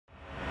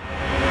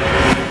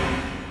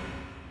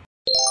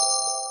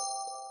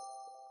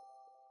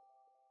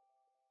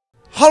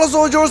Halo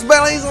Sobat Jooomers,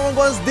 balik lagi sama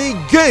gue di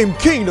game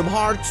Kingdom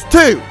Hearts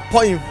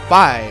 2.5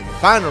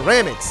 Final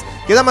Remix.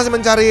 Kita masih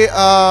mencari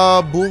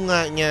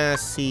bunganya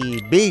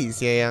si Base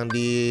ya, yang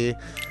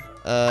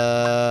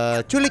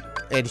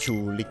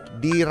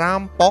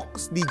dirampok,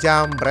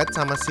 dijambret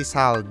sama si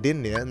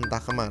Saldin ya,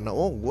 entah kemana.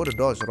 Oh, gue udah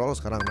dodge roll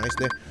sekarang, nice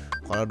deh.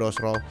 Kalau dodge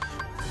roll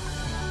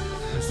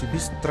si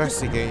Base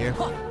stres sih kayaknya.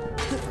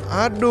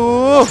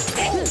 Aduh.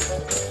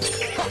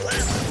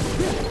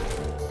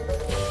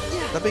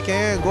 Tapi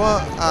kayaknya gue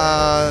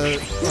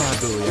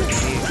aduh ya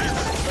ini.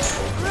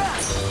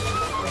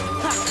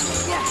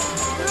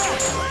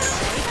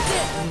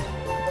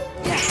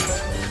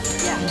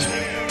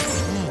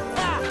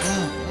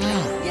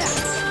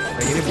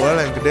 Kayak gini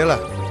bola yang gede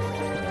lah.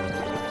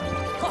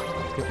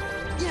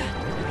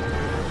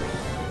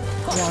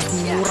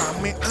 Waduh,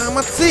 rame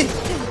amat sih.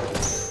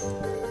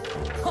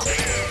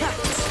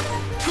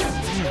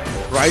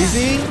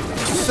 Rising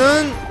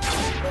Sun.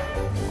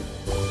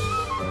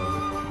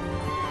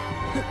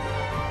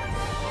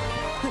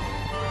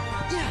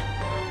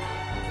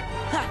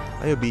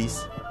 Ayo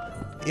bis.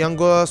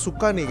 Yang gue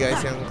suka nih guys,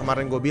 yang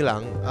kemarin gue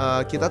bilang,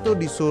 kita tuh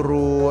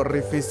disuruh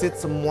revisit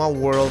semua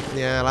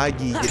worldnya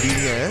lagi.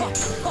 Jadinya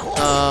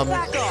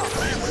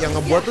yang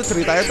ngebuat tuh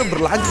ceritanya tuh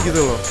berlanjut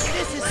gitu loh.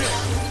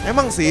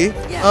 Emang sih,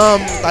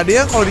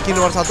 tadinya kalau di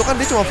Kingdom Hearts 1 kan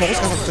dia cuma fokus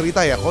ke satu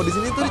cerita ya. Kalau di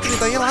sini tuh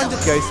ceritanya lanjut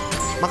guys.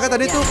 Makanya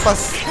tadi tuh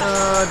pas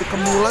di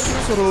kemulan tuh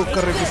suruh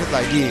ke revisit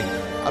lagi.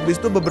 Abis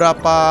itu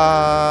beberapa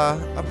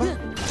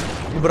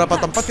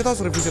tempat kita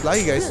harus revisit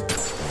lagi guys.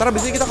 Ntar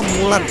abis ini kita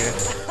kemulan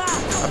ya.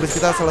 Habis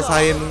kita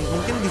selesain,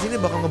 mungkin di sini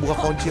bakal ngebuka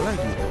kunci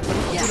lagi.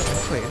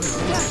 Apa ya?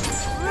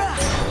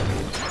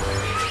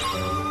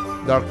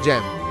 Dark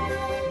Gem,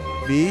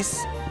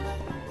 Beast,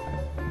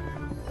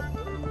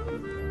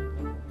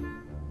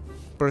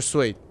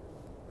 Persuade.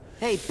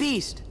 Hey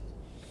Beast.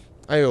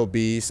 Ayo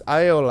Beast,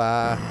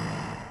 ayolah.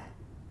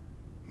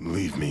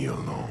 Leave me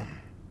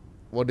alone.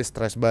 Waduh,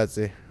 stres banget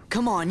sih.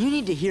 Come on, you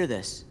need to hear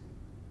this.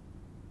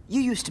 You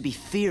used to be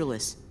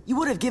fearless. You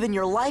would have given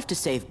your life to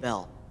save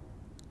Belle.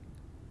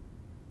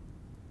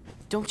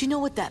 Don't you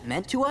know what that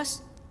meant to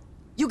us?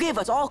 You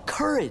gave us all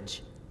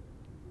courage.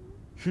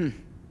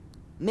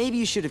 Maybe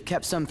you should have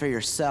kept some for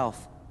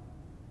yourself.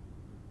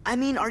 I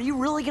mean, are you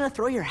really gonna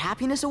throw your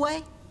happiness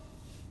away?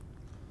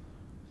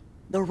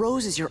 The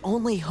rose is your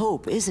only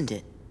hope, isn't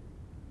it?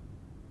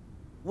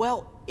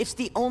 Well, it's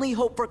the only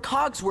hope for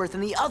Cogsworth and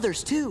the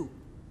others too.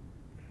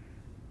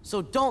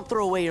 So don't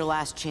throw away your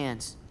last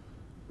chance.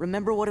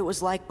 Remember what it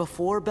was like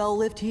before Belle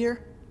lived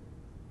here?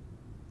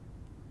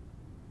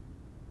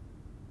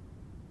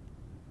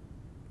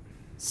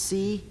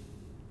 See,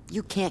 you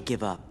can't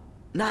give up.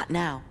 Not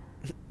now.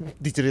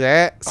 Di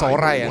ceritanya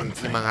Sora yang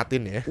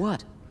semangatin ya.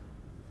 What?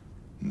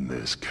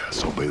 This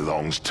castle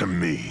belongs to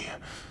me.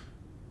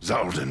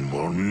 Zaldin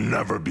will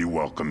never be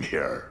welcome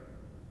here.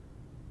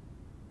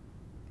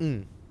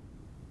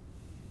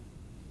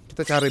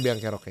 Kita cari biang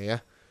keroknya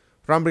ya.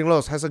 Rumbling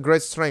Lows has a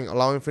great strength,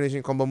 allowing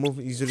finishing combo move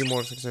easily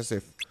more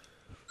successive.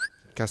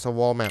 Castle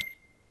wall map.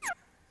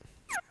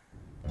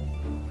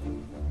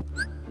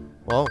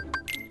 Wow.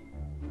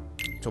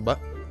 Coba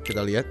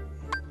kita lihat.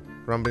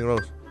 Rumbling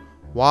Rose.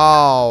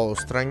 Wow,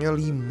 strength-nya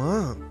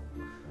 5.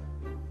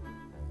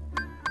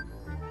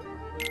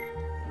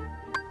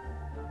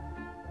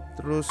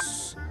 Terus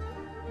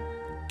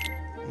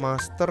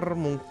master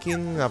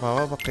mungkin nggak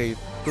apa-apa pakai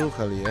itu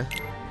kali ya.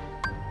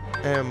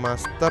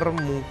 Master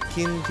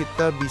mungkin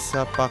kita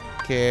bisa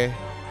pakai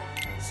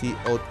si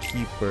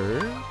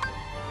Outkeeper.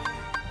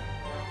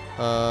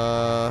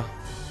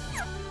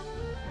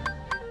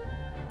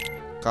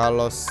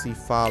 Kalau si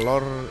Valor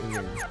ini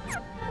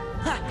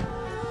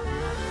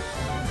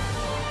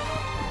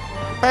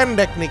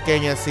pendek nih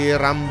kayaknya si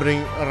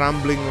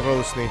Rumbling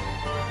Rose nih.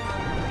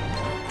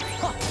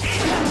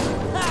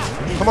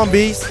 Come on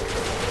Beast.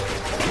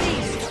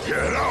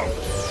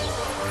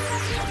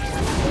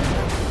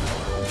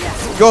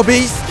 Go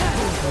Beast.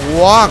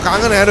 Wah,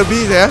 kangen ya ada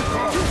Beast ya.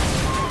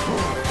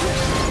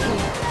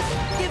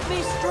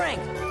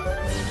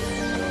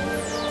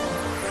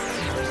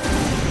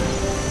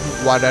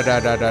 Wadah.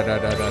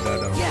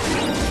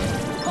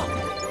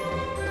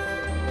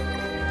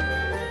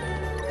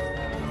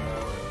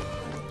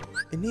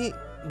 Ini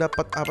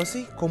dapat apa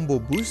sih? Combo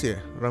boost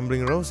ya?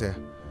 Rumbling Rose ya?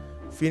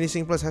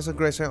 Finishing plus has a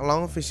great strength,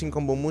 allowing fishing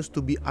combo moves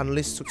to be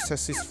unleashed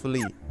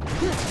successfully.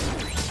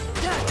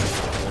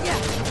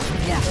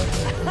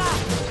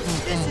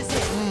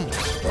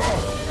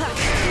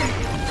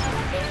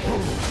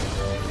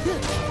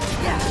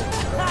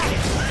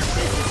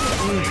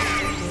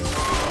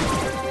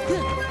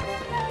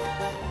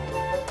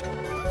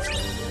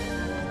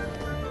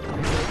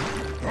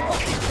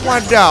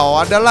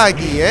 Wadaw, ada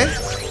lagi ya.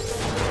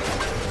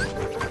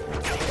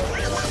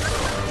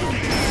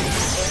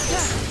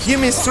 Give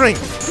me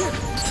strength.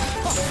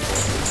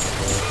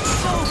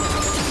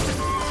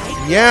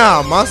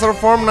 Yeah, master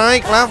form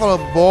naik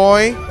level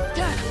boy.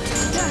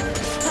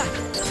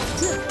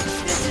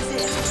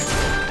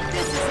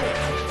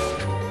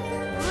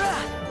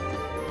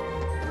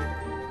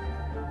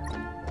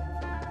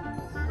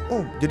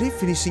 Oh, jadi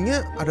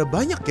finishingnya ada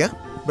banyak ya?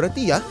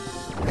 Berarti ya,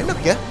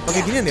 enak ya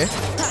pakai ginian ya?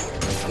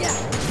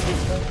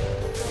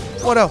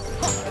 Wadaw.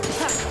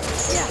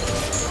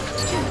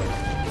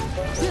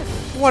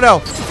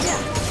 Wadaw.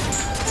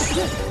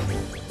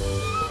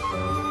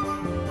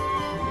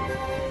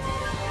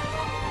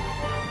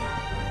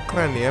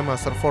 Keren ya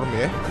master form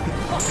ya.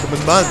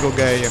 Demen banget gue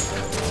gayanya.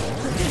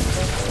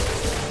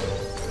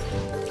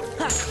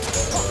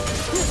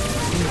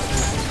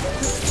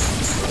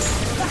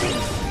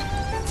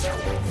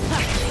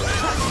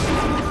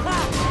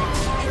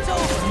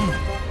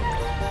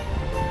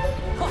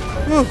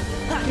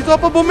 Itu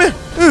apa bomnya?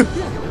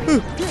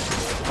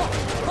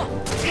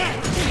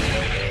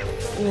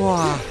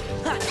 Wah.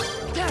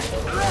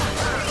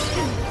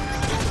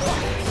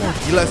 Oh,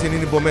 gila sih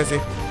ini bomnya sih.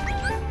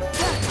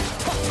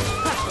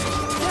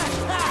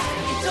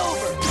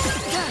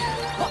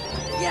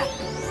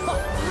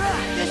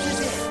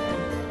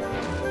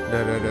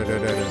 Dah.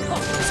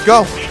 Let's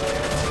go.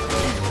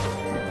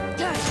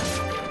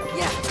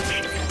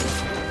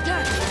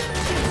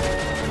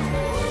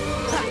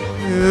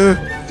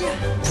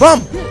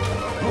 Bam.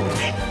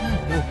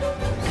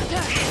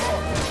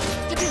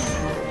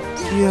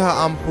 Ya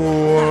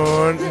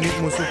ampun, ini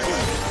musuh.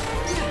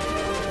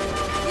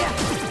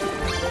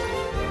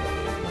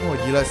 Oh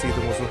gila sih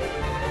itu musuh.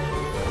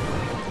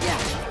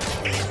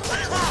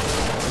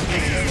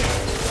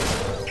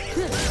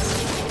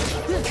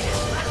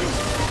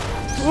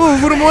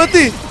 Baru mau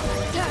mati.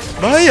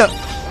 Bahaya.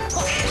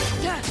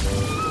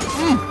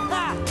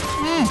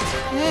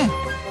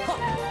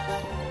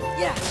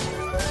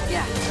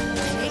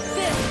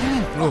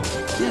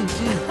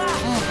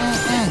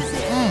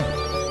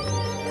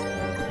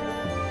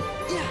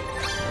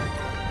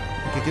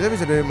 Oke, kita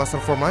bisa dari master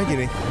form aja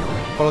nih.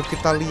 Kalau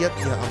kita lihat,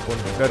 ya ampun.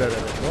 Nggak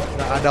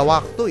ada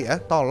waktu ya,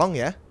 tolong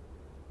ya.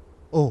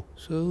 Oh.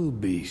 So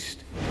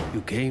beast, you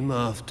came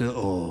after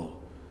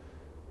all.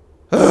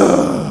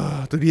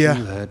 Itu dia.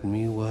 You had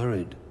me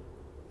worried.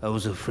 I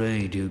was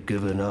afraid you'd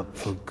given up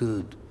for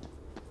good.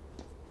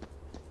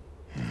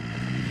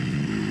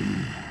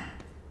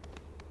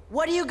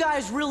 What do you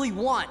guys really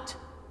want?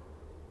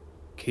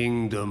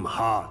 Kingdom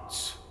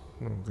Hearts.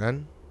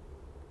 Kan?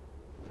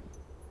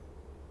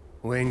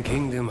 When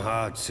Kingdom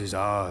Hearts is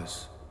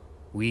ours,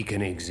 we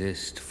can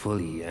exist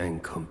fully and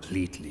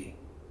completely.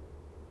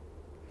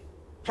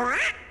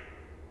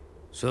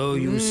 So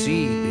you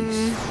see,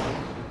 Beast,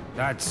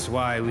 that's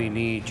why we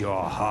need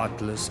your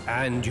heartless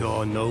and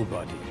your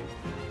nobody.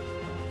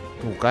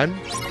 Bukan?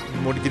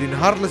 Mau dijadiin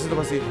heartless itu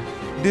pasti.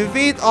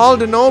 Defeat all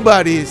the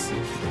nobodies.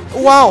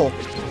 Wow.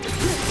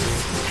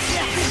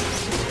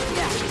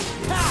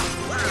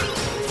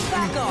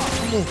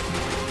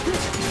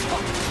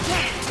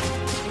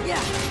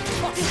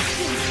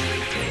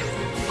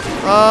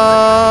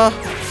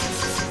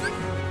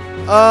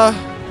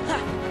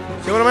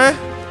 Siapa namanya?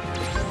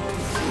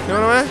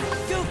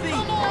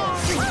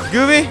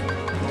 Goofy.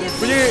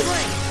 Punya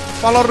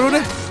valor dulu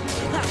deh.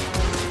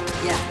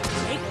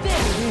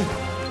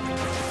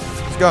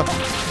 Let's go.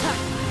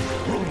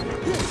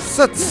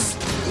 Sets.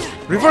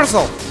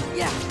 Reversal.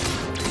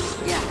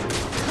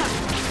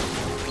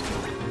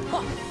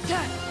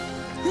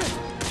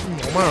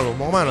 Mau mana lo?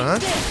 Mau kemana? Ha?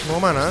 Mau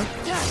kemana?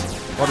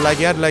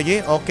 Ada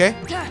lagi. Oke.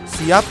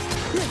 Siap.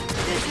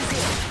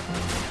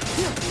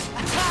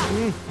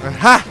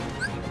 Aha.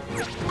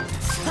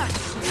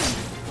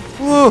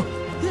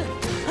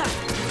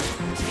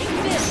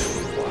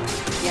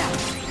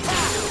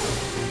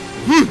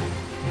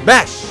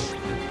 Bash.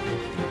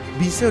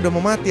 Bisa udah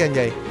mau mati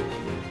anjay.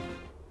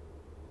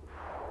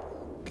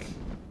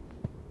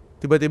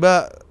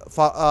 Tiba-tiba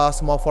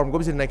small form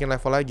gue bisa dinaikin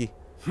level lagi.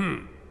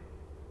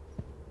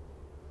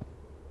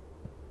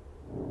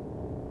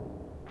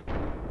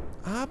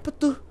 Apa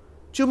tuh?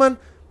 Cuman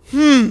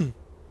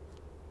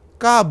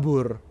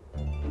kabur.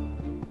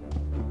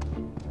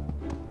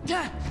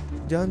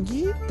 Jangan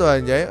gitu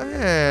anjay.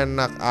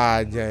 Enak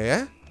aja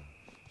ya.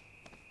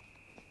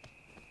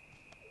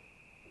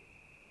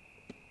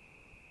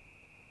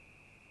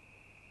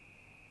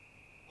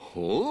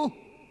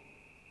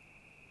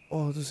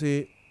 Oh tuh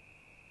si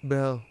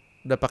Belle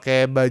udah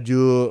pakai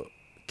baju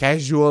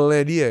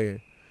casualnya dia ya.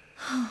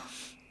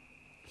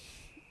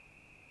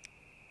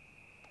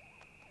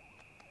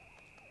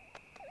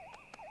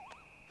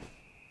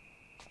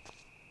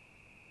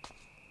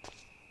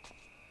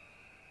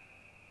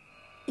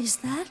 Is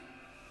that?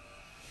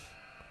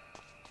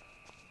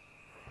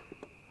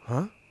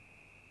 Huh?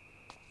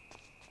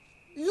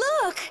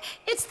 Look,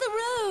 it's the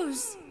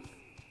rose.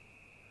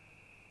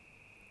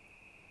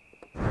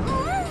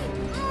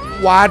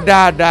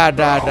 Wadah.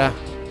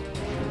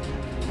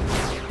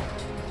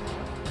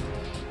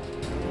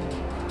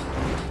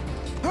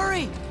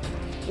 Hurry!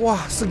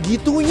 Wah,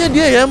 segitunya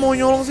dia ya mau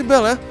nyolong si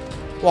Belle ya.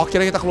 Wah,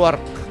 akhirnya kita keluar.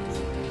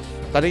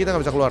 Tadi kita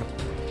nggak bisa keluar.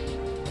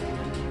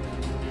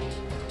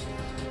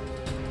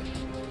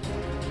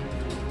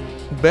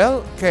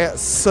 Belle kayak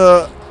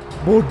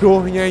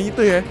sebodohnya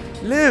itu ya.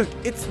 Look,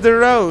 it's the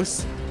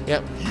rose.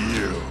 Yep.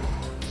 You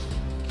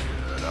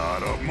get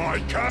out of my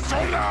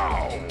castle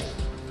now.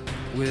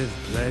 with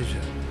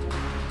pleasure,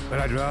 but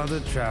I'd rather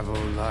travel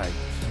light.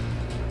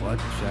 What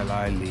shall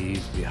I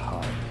leave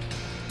behind?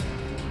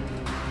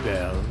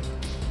 Bell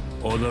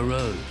or the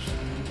rose?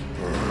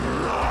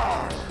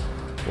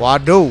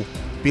 Waduh,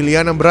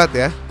 pilihan yang berat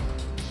ya.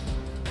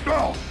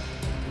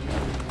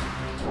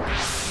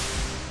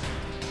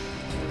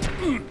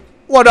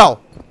 Waduh.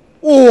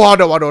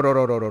 Waduh.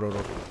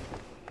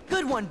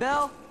 Good one,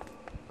 Belle.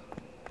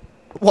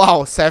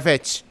 Wow,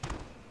 savage.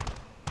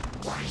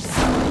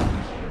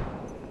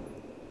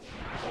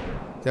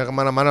 Jangan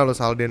kemana-mana lo,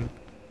 Saldin.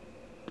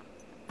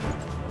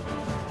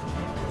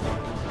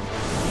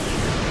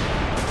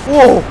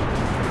 Wow.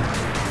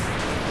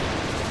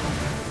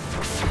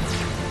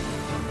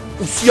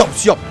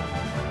 Siap.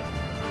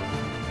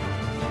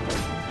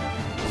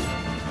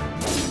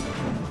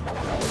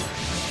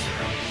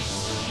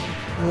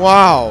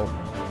 Wow.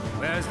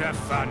 Where's the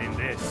fun in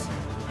this?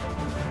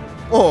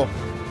 Oh,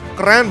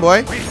 keren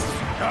boy.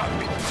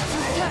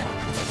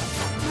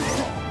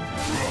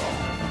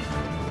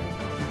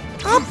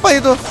 Apa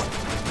itu?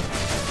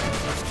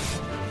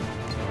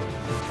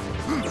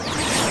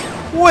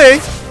 Woi,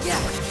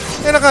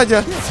 enak aja.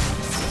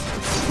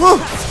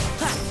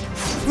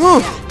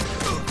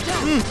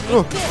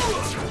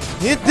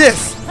 Hit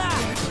this.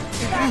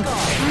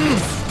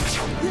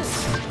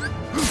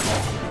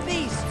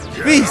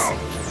 Peace.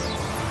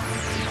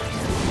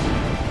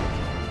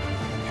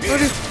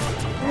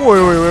 Woi.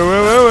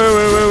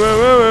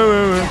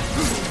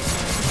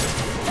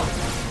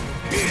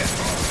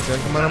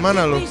 Jangan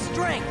kemana-mana lo.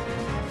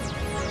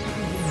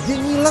 Dia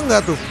ngilang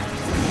nggak tuh?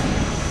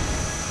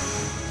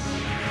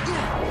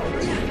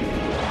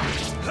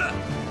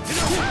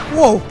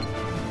 Wow.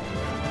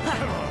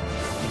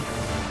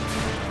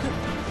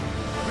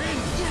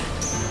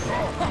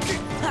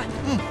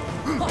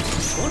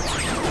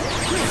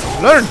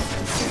 Learn.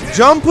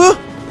 Jump.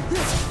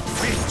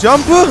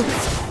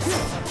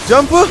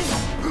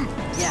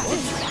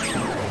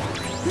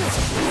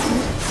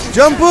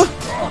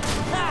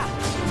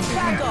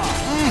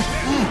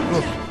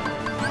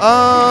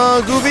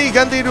 Goofy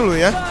ganti dulu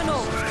ya.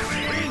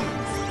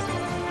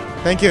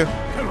 Thank you.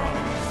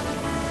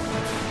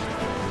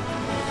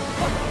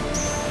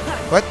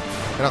 What?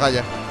 Enak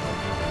aja.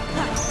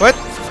 What?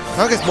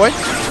 Nangis boy.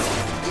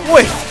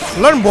 Woi,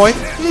 learn boy.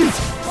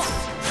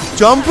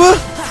 Jump.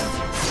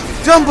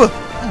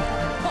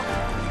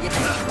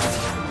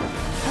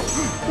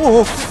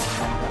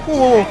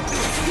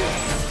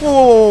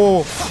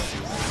 Wow.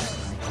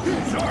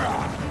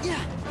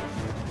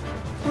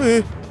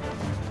 Wih,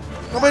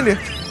 ngapain dia?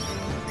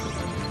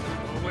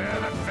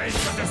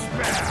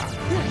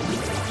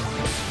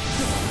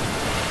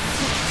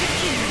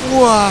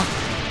 Wah.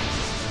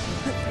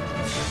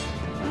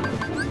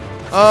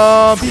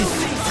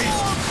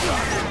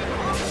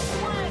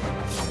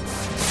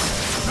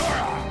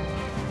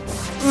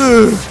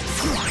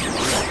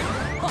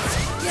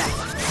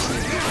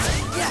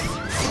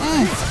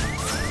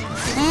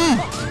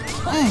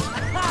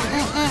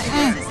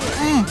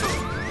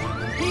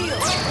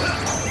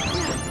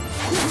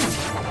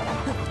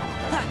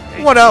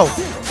 Wadaw.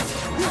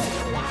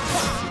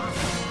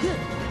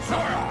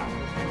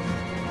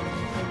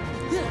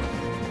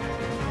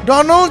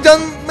 Donald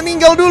jangan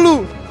meninggal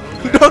dulu.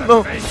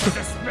 Donald.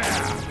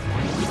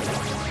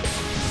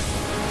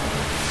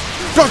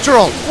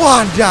 Structural.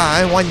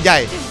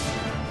 Wanjai.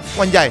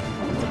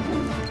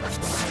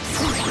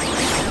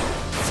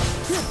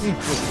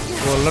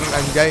 Goler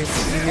anjay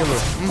ini loh.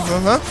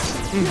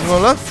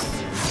 Ngolah.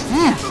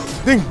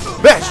 Ding,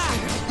 bash.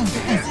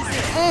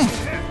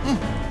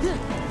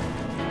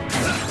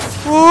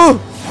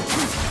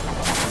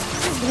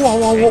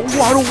 Waduh,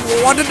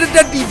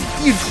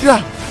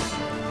 tidak.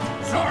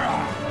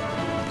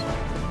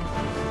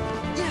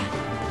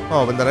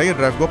 Oh, bentar lagi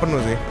drive gue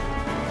penuh sih.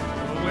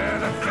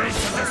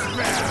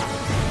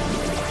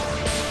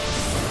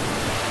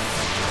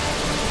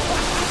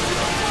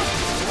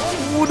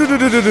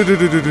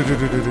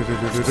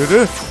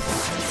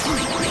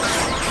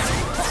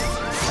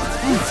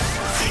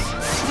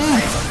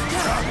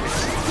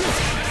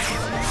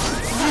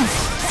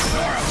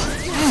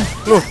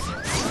 Loh.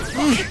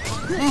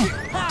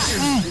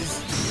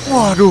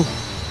 Waduh.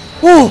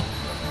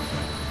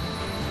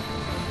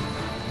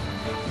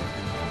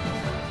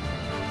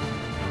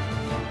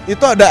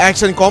 Itu ada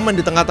action command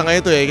di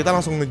tengah-tengah itu ya. Kita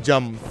langsung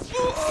ngejump.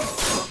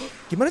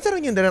 Gimana cara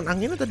ngindarin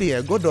anginnya tadi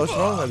ya? Gue dodge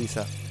roll nggak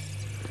bisa.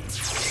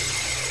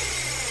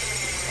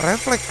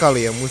 Refleks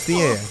kali ya,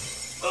 mestinya ya.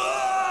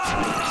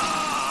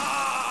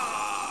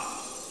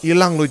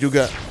 Hilang lu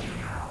juga.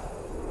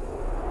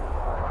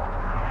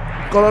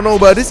 Kalau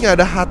Nobodies nggak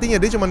ada hatinya,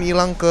 dia cuma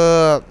hilang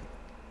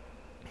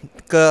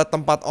ke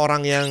tempat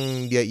orang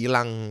yang dia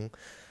hilang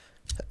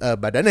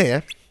badannya ya.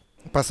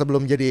 Pas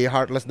sebelum jadi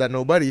Heartless dan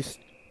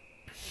Nobodies.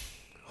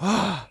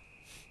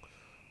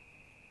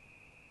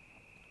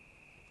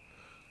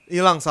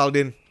 Hilang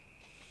Saldin.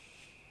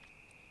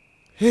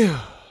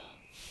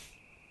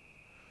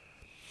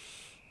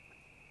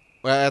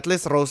 Well, at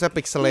least Rose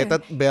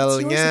pixelated, Here, it's yours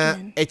Bell-nya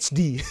again.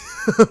 HD.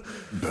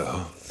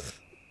 Belle,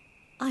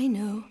 I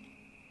know.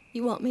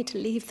 You want me to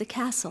leave the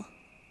castle?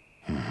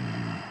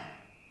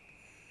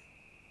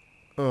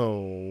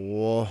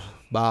 Oh,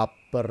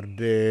 baper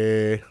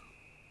deh.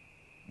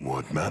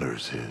 What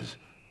matters is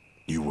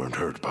you weren't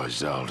hurt by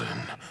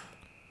Zaldin.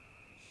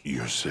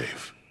 You're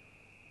safe.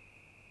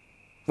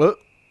 What?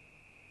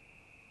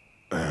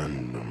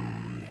 And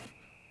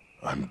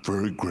I'm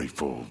very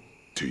grateful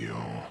to you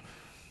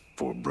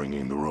for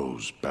bringing the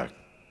rose back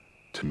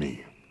to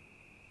me.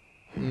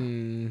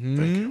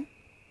 Thank you.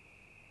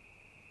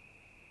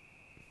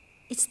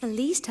 It's the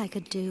least I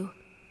could do.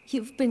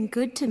 You've been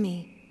good to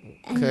me.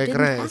 And you Kayak didn't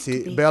keren have si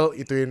to be. Bel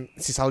ituin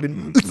si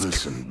Saldin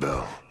Listen,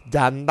 Belle.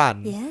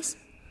 jantan. Yes?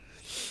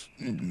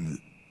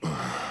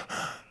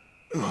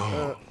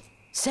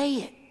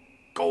 Say it.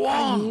 Go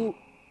on.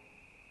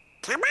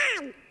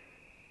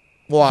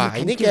 Wah,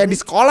 ini kayak di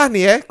sekolah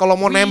nih ya. Kalau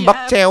mau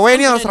nembak cewek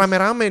nih harus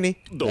rame-rame nih.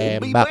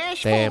 Tembak,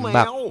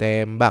 tembak,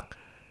 tembak.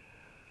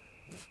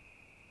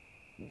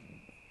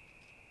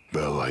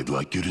 Belle, I'd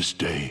like you to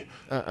stay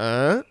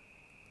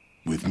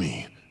with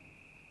me,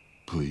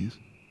 please.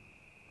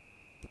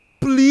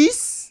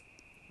 Please?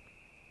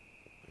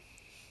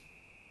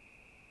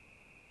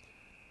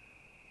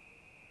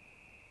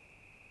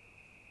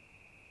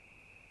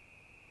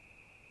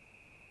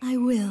 I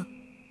will.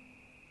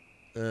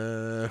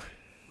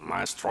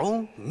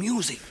 Maestro,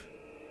 music.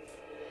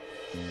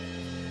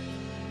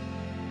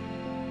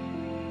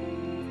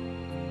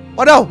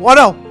 Waduh,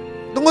 waduh.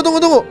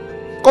 Tunggu.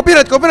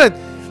 Copyright.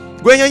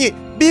 Gue nyanyi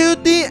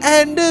Beauty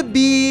and the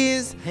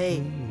Beast.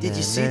 Hey, did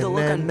you see the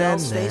look on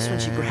Belle's face when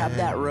she grabbed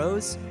that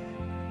rose?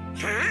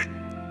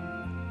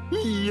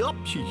 Yup,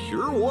 she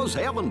sure was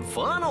having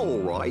fun, all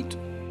right.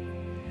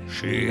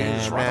 She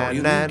is rather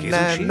unique,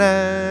 isn't she?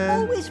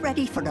 Always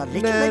ready for a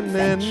little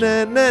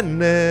adventure.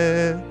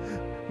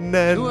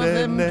 Two of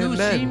them do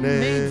seem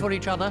made for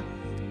each other.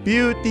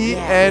 Beauty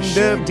Yeah, and they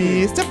the sure do.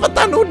 Beast.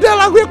 Cepetan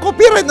udah lagu yang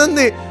copyright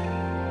nanti.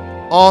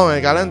 Oh my,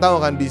 kalian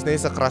tahu kan Disney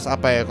sekeras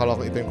apa ya kalau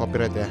itu yang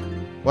copyright ya.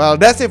 Well,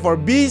 that's it for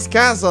Beast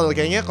Castle.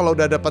 Kayaknya kalau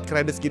udah dapat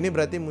kredit gini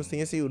berarti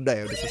mestinya sih udah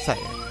ya, udah selesai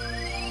ya.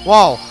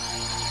 Wow.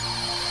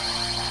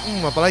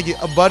 Apalagi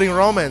A Budding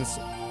Romance.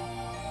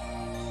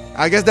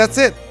 I guess that's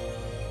it.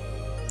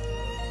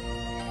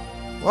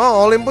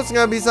 Wow, Olympus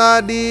nggak bisa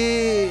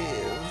di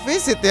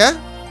visit ya.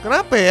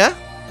 Kenapa ya?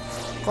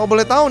 Kalau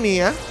boleh tahu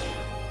nih ya.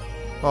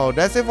 Oh,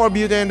 that's it for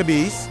Beauty and the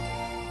Beast.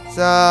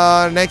 So,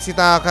 next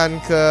kita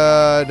akan ke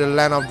The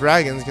Land of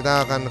Dragons.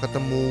 Kita akan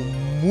ketemu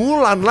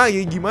Mulan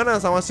lagi. Gimana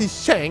sama si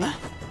Shang?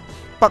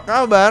 Apa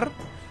kabar?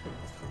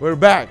 We're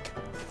back.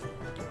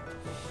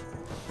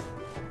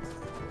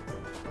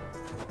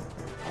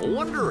 I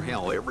wonder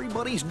how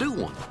everybody's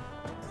doing.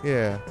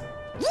 Yeah.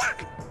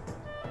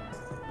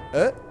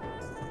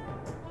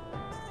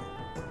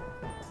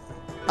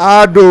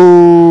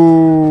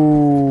 Aduh.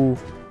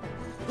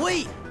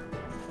 Wait!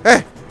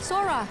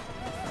 Sora!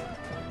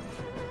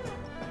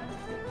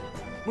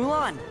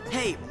 Mulan!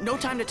 Hey, no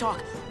time to talk.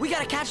 We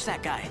gotta catch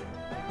that guy.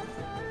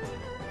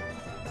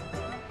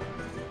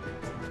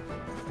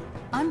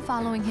 I'm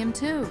following him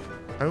too.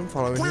 I'm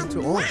following him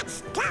too. Oh.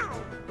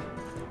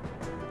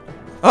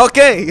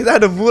 Oke,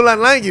 kita ada Mulan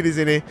lagi di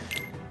sini.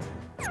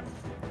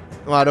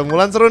 Wah, ada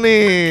Mulan seru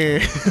nih.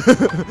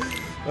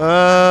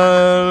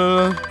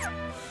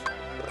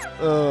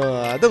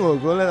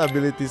 Tunggu, gue liat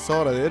ability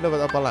Sora. Dia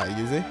dapat apa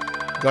lagi sih?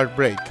 Guard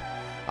break.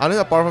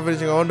 Unleash a powerful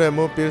finishing combo that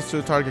move pierce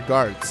to target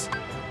guards.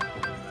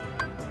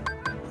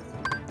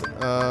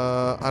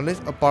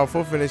 Unleash a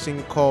powerful finishing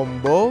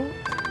combo.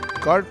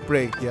 Guard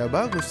break. Ya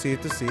bagus sih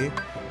itu sih.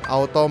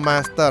 Auto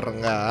master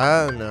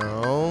enggak?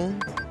 No.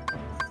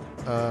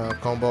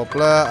 Combo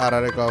play,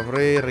 arah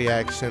recovery,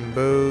 reaction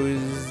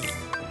boost.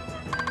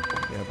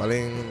 Ya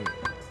paling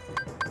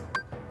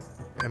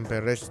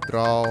Emperor's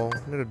draw.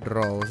 Ini ada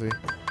draw sih.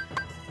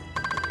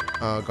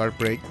 Guard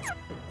break.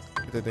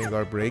 Kita tinggal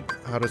guard break.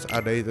 Harus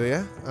ada itu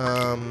ya.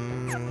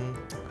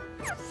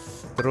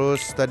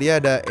 Terus tadi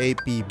ada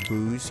AP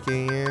boost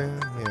kayaknya.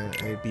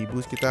 Ya, AP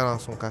boost kita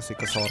langsung kasih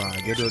ke Sora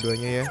aja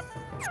dua-duanya ya.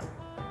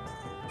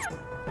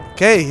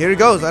 Okay, here it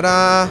goes.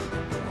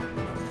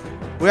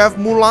 We have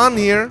Mulan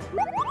here.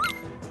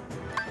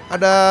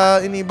 Ada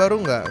ini baru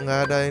nggak? Nggak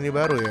ada ini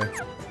baru ya.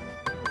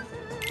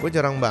 Gue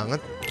jarang banget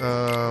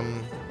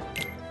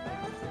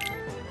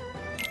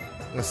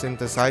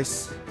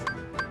nge-synthesize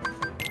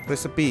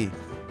recipe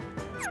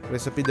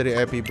dari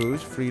AP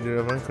boost, free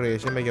development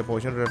creation, mega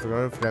potion,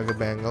 revival, fragile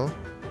bangle.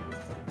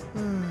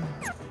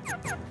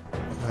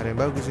 Nggak ada yang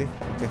bagus sih.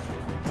 Oke.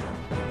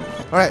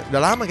 Alright,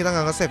 udah lama kita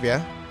nggak nge-save ya.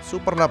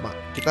 Super lama.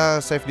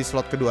 Kita save di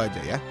slot kedua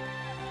aja ya.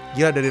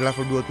 Gila, dari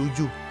level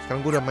 27.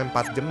 Sekarang gue udah main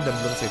 4 jam dan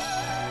belum save.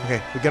 Oke,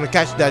 we're gonna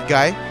catch that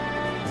guy.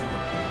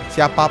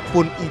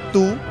 Siapapun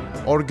itu,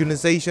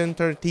 Organization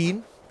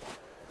 13.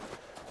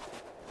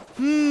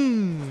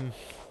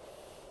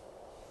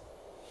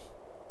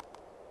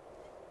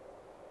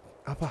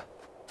 Apa?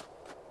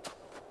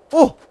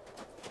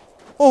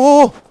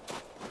 Oh.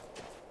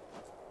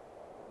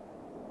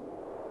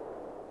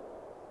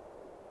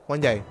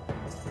 Wanjay.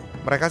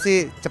 Mereka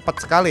sih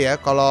cepat sekali ya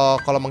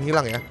kalau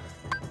menghilang ya.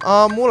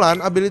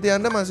 Mulan, ability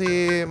Anda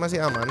masih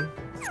aman.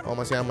 Oh,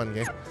 masih aman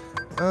ya.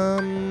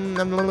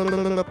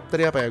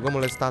 Tadi apa ya? Gue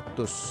mulai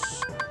status.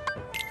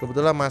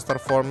 Kebetulan master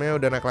formnya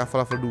udah naik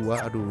level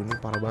 2. Aduh, ini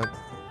parah banget.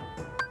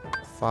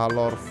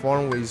 Valor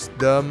form,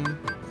 wisdom.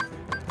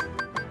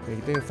 Ya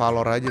gitu,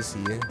 valor aja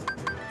sih ya.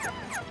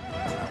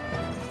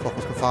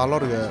 Fokus ke valor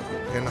ya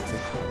enak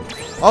sih.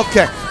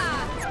 Oke.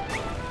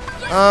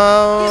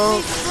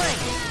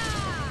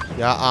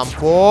 Ya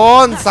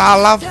ampun,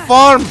 salah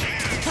form.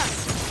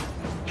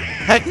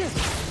 Heck.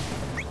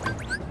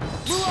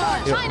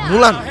 Yuk,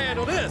 Mulan.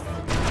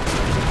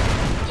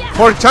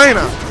 For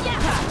China.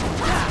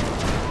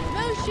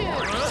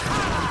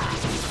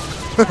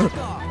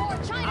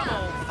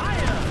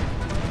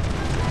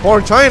 For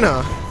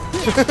China.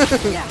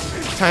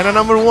 China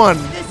number 1.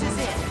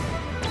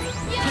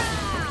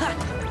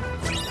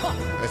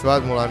 Nice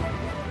banget Mulan.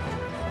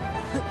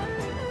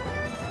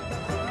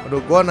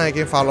 Aduh, gua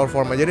naikin valor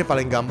form aja deh,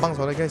 paling gampang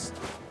soalnya guys.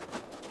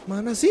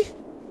 Mana sih?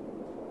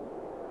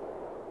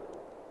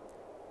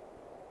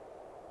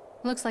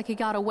 Looks like he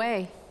got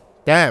away.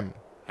 Damn.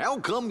 How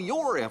come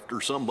you're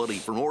after somebody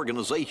from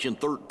Organization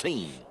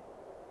 13?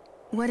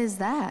 What is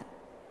that?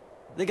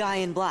 The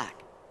guy in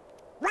black.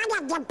 One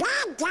of the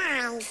bad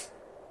guys.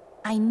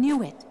 I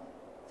knew it.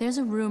 There's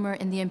a rumor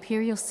in the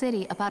Imperial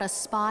City about a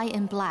spy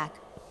in black,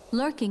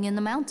 lurking in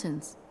the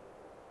mountains.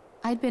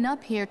 I'd been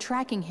up here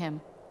tracking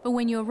him, but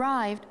when you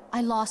arrived,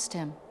 I lost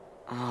him.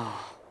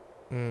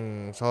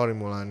 Sorry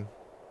Mulan.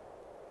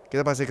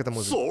 Kita pasti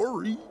ketemu sih.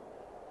 Sorry.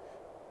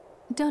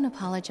 Don't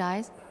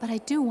apologize, but I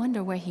do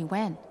wonder where he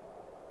went.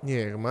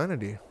 Iya, kemana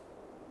dia?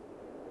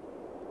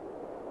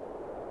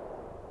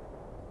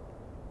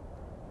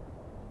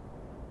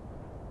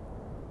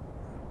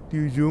 Di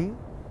ujung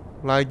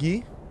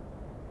lagi.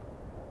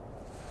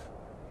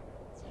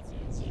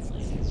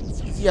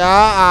 Ya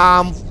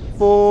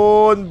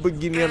ampun,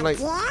 beginian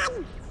lagi.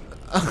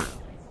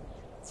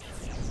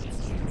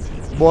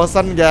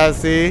 Bosan gak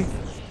sih?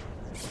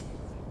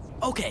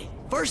 Okay,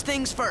 first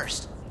things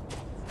first.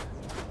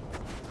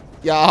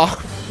 Ya.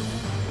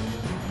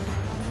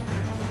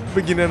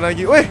 Beginian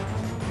lagi. Weh.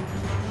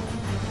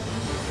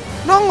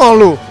 Nongol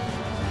lu.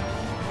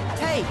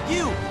 Hey,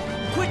 you!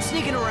 Quit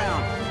sneaking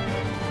around.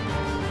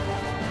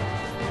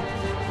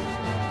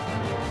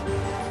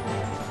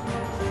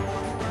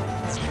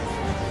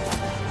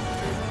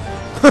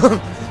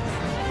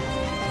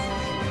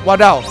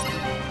 Wadaw.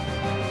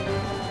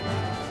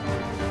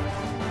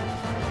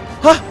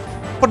 Hah?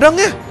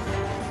 Pedangnya?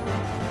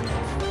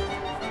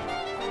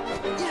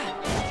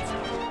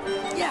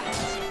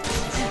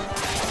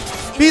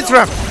 Speed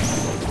trap.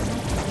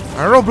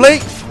 Arrow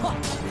blade.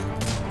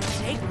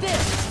 Take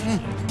this.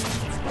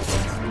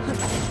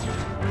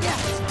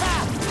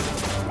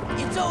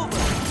 It's over.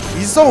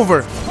 It's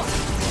over.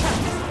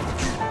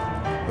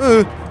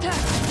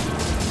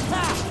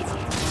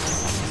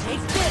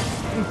 Take this.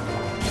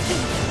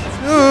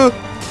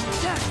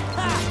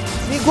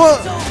 Ini gua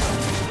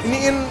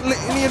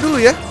ininya dulu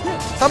ya.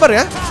 Sabar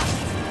ya.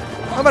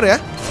 Sabar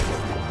ya.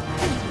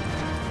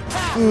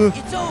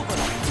 It's over.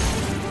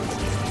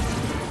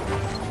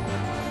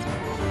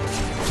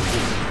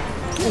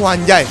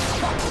 Anjay.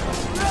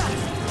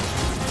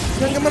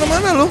 Jangan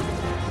kemana-mana lu.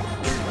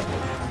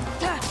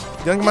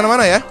 Jangan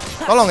kemana-mana ya.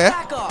 Tolong ya.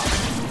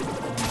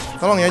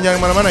 Tolong ya,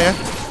 jangan kemana-mana ya.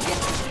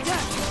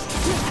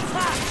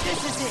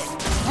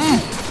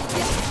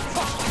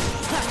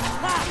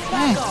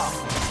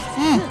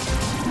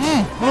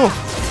 Lu.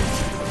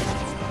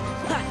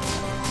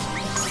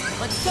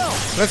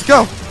 Let's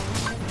go.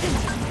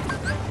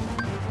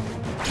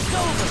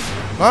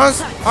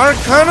 Mas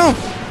Arcano.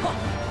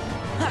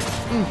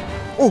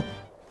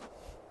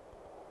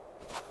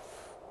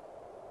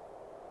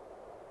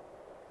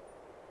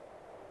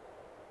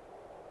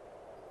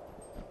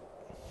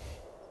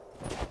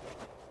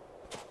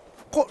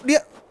 Kok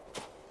dia?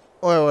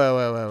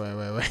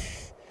 Weh.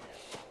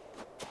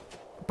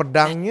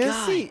 Pedangnya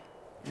sih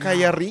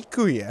kayak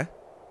Riku ya.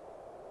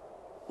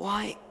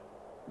 Why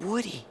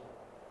would he?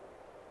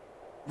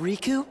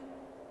 Riku?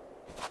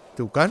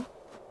 Tuh kan?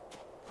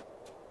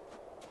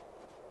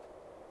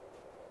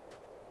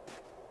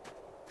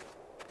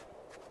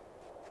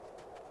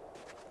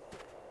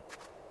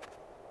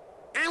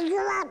 Are you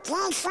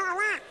okay,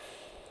 Sora?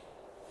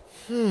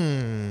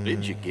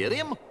 Did you get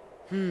him?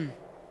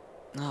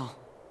 No.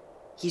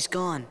 He's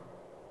gone.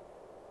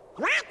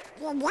 What?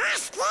 You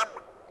lost him?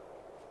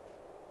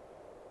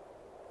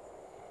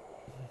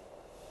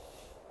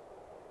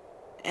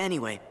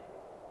 Anyway,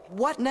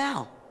 what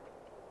now?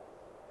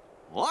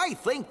 I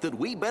think that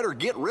we better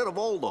get rid of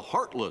all the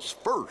Heartless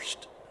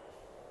first.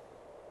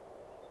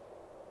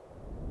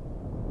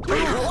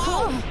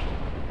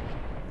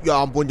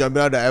 Ya ampun, jangan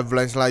bilang ada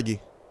avalanche lagi.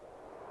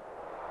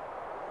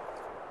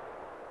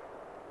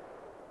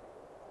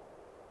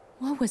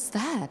 What was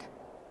that?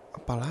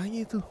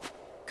 Apalagi itu?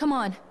 Come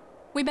on,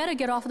 we better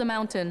get off the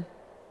mountain.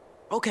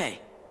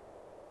 Okay.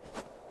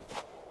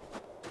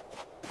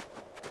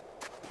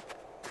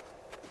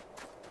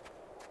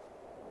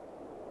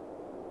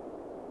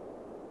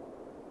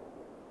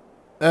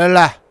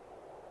 Lah.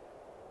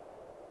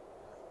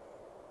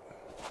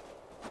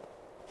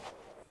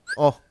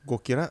 Oh, gue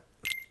kira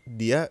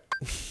dia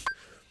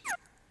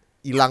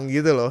hilang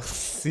gitu loh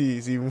si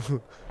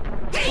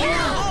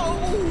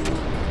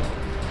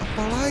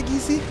Apa lagi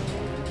sih?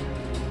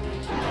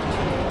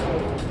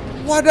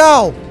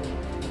 Wadaw.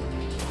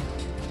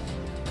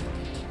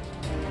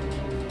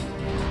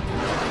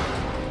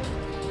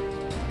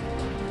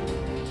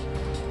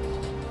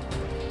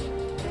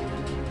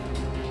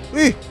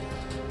 Wih.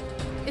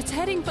 It's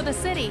heading for the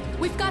city.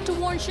 We've got to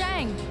warn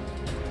Shang.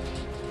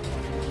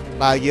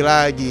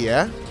 Lagi-lagi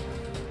ya.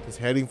 It's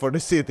heading for the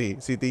city.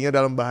 City-nya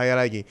dalam bahaya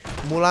lagi.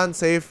 Mulan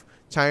save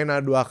China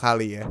 2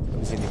 kali ya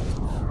di sini.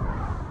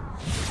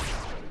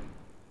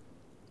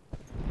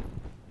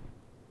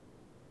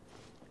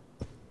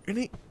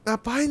 Ini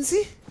ngapain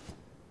sih?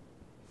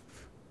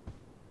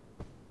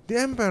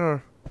 The Emperor.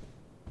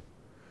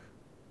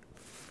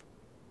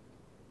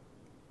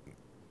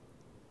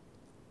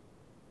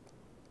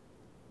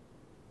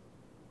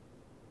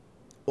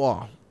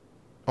 Wow.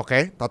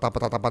 Oke,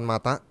 tatapan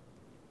mata.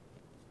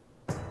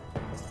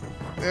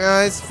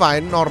 Ya, it's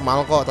fine,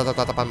 normal kok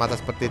tatapan mata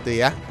seperti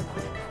itu ya.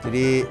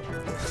 Jadi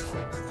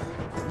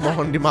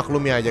mohon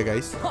dimaklumi aja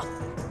guys.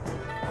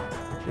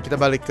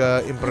 Kita balik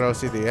ke Imperial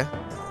City ya.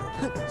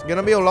 It's gonna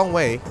be a long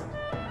way.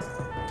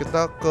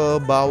 Kita ke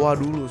bawah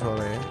dulu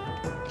soalnya.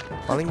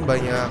 Paling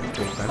banyak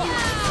tuh kan.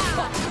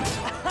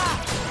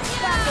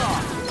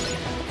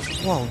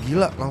 Wow,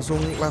 gila, langsung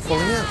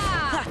levelnya.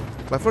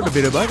 Level udah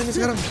beda banget ini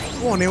sekarang.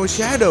 Wow, Neo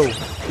Shadow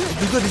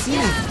juga di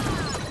sini.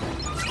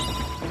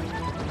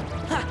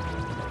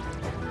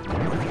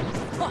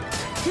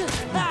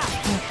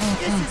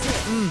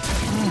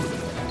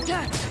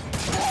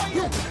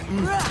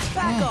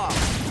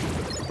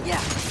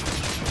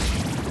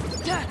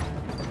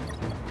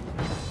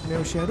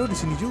 Neo Shadow di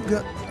sini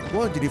juga.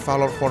 Wow, jadi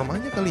Valor form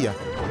aja kali ya.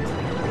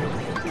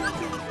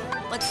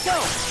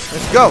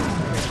 Let's go.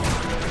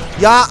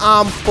 Ya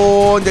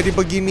ampun, jadi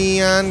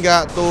beginian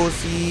gak tuh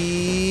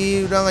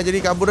sih. Udah gak jadi,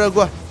 kabur dah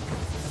gua.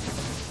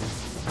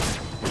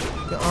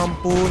 Ya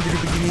ampun, jadi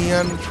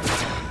beginian.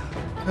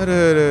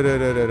 Aduh.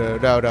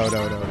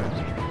 Udah.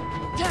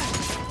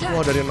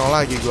 Wah, dari nol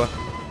lagi gua.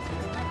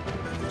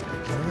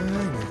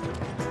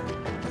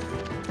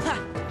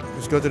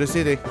 Let's go to the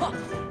city.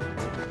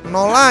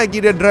 Nol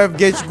lagi deh drive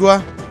gauge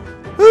gua.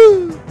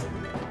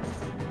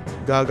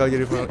 Gagal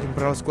jadi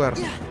Imperial Square.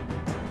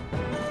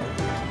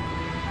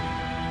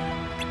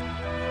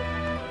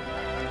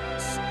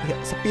 Ya,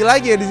 sepi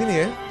lagi ya di sini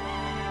ya.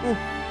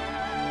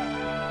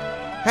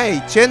 Hey,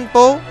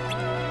 Chenpo.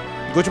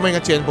 Gue cuma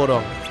ingat Chenpo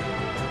dong.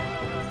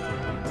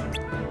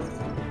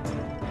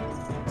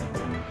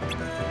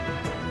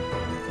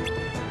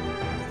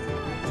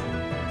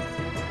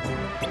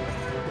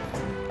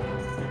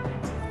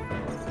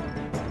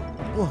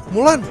 Wah,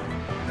 Mulan.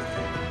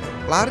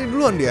 Lari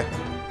duluan dia.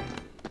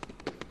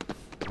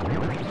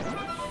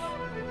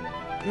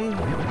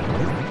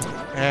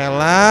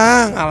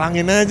 Elang,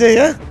 alangin aja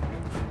ya.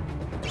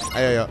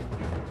 Ayo.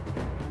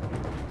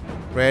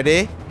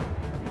 Ready?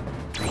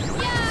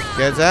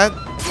 Get set.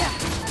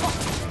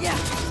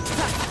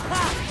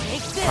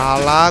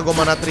 Salah, gue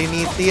mana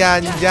Trinity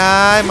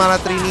anjay. Mana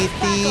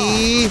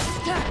Trinity.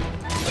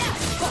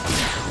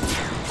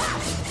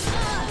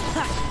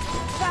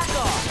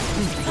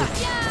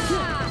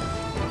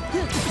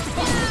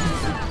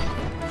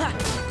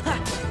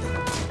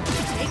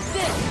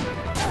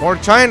 For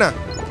China.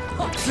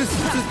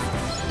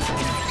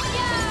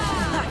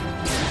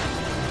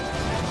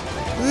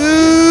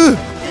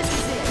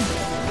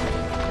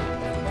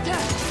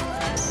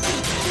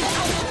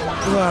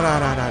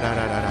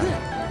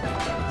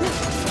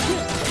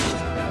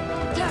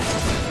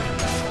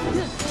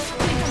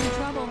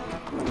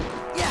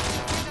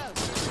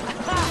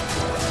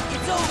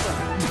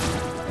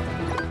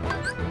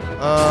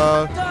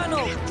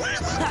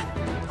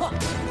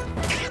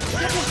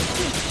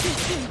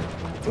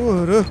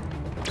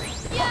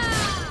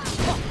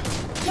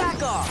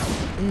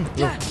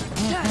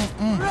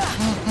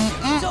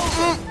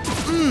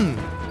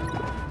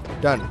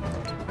 Dan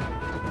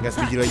gas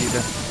biji lagi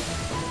udah.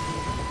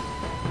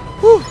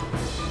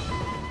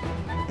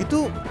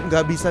 Itu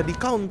nggak bisa di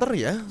counter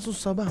ya,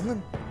 susah banget.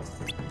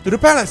 To the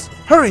palace,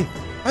 hurry,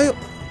 ayo.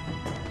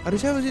 Ada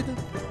siapa sih itu?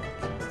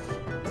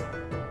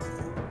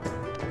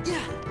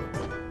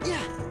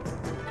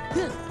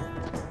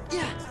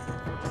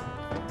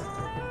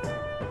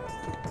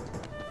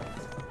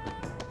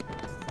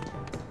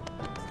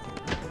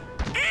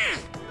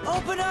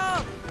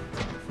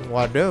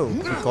 Waduh,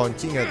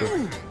 dikunci nggak tuh?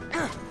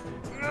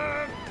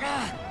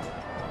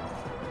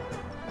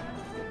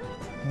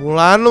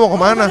 Mulan, lu mau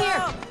kemana?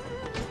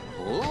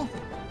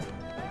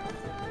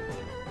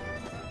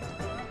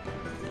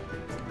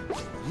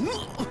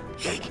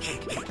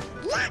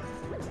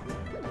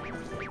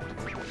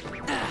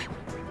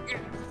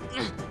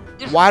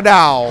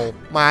 Wadaw,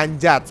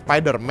 manjat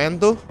Spider-Man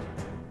tuh.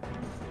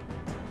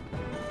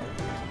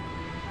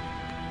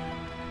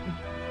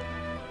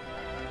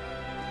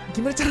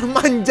 Gimana cara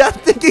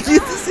manjatnya kayak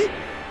gitu sih?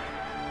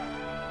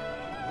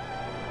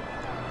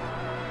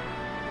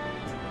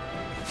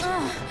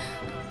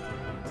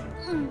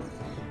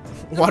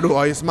 Waduh,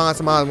 ayo semangat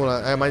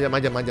mulai.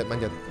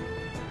 Manjat.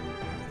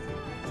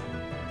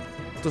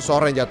 Tuh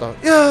Sora yang jatuh.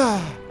 Ya.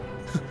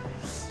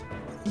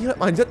 Gila,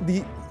 manjat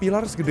di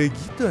pilar segede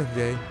gitu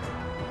anjay.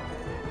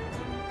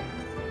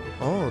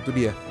 Oh, itu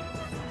dia.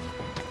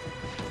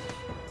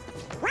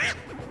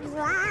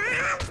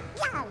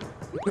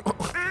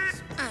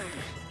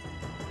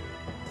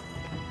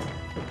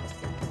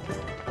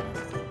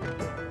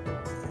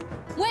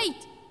 Wait!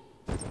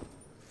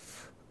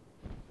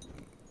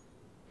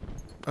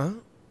 Hah?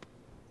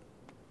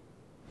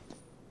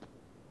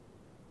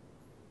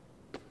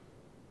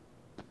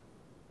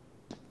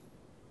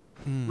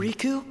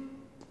 Riku?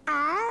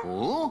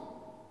 Oh?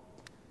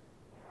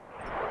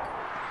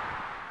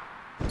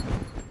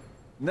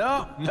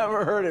 No,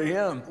 never heard of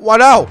him.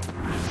 Wadaw.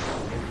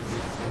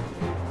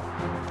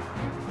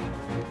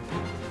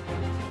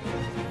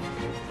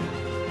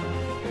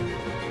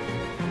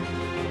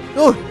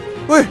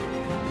 Wih.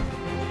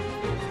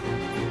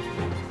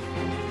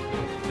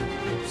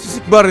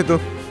 Sisik bar itu.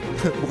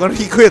 Bukan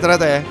Riku ya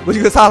ternyata ya. Gue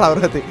juga salah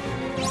berarti.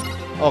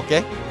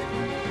 Oke.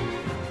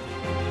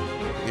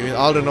 Give it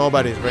all the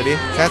nobodies. Ready?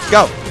 Let's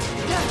go.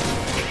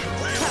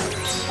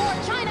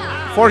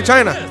 For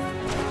China.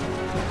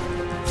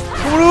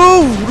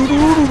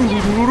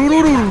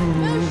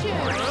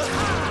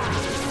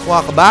 Wah,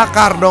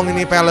 kebakar dong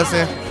ini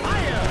palace-nya.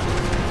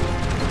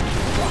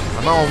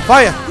 Sama on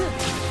fire.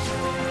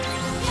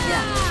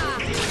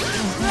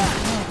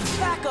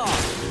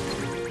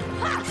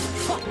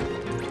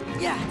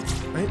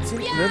 Ayo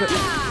sini, udah.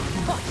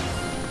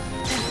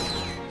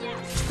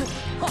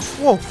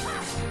 Wow.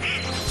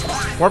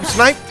 Warp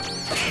snipe.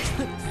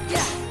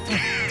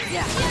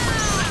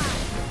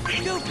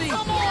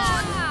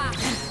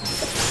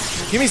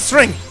 Give me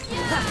string.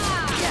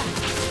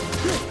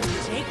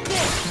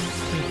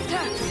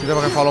 Kita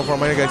pakai follow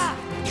from aja guys.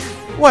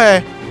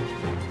 Weh.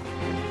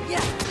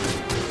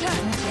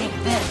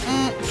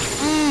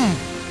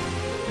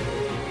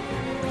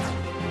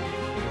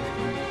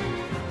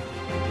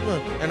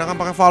 Enakan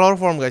pakai follower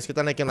form guys. Kita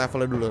naikin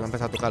levelnya dulu sampai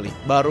 1 kali.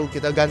 Baru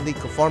kita ganti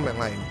ke form yang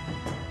lain.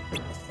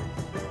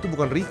 Itu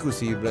bukan Riku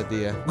sih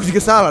berarti ya. Gue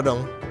juga salah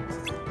dong.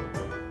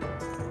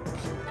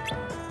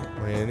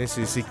 Oh ya, ini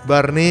si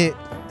Sikbar nih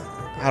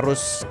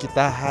harus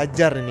kita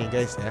hajar ini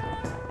guys ya.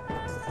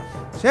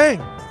 Sheng.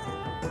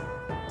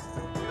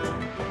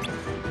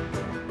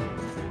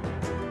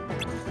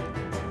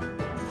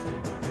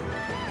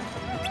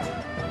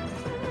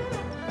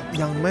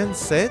 Young man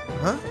said,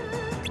 hah?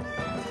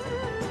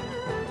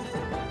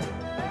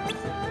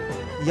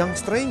 Young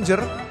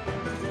stranger.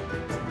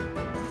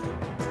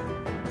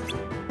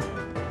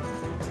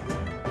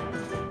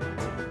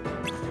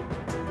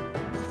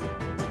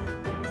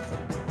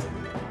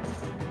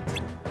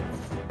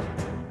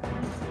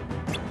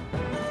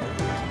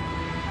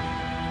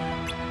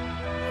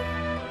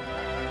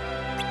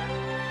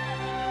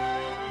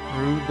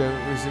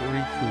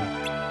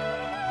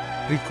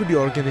 Riku di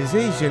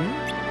organization.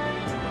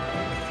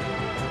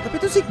 Tapi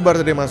itu Sikbar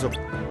tadi masuk.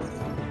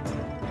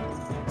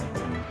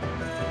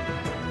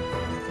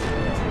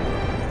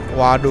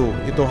 Waduh,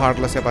 itu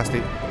heartless ya pasti.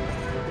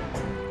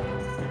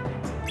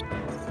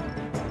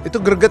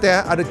 Itu greget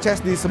ya, ada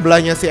chest di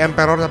sebelahnya si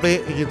Emperor tapi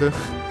gitu.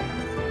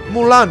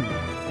 Mulan.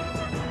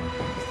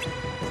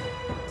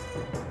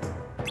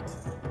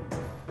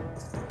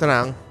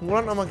 Tenang,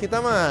 Mulan sama kita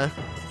mah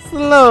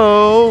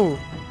slow.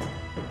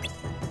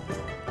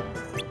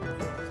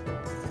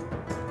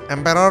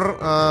 Emperor,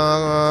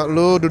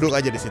 lu duduk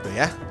aja di situ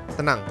ya.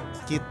 Tenang,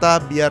 kita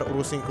biar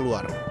urusin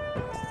keluar.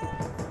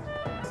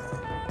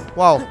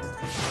 Wow.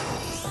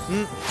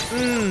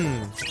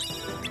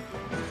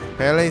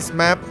 Palace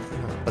map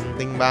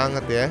penting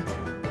banget ya.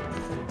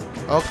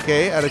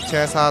 Oke, ada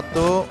C1.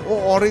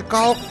 Oh,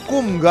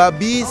 Orichalcum nggak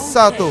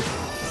bisa tuh.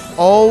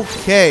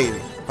 Oke,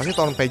 pasti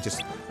turn pages.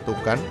 Tuh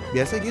kan,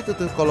 biasa gitu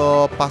tuh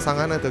kalau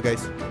pasangannya tuh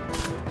guys.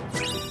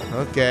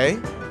 Oke.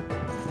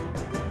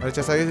 Ada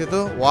chest lagi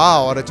situ.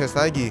 Wow, ada chest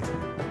lagi.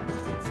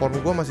 Form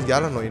gue masih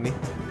jalan loh ini.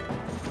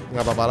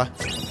 Nggak apa-apa lah.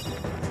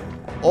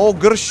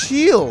 Ogre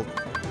Shield.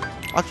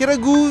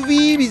 Akhirnya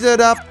Goofy bisa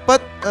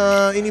dapet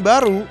ini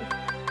baru.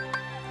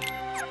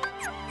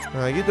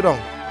 Nah gitu dong.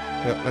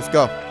 Yuk, let's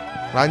go.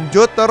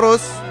 Lanjut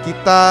terus.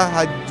 Kita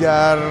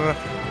hajar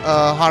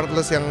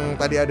Heartless yang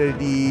tadi ada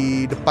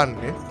di depan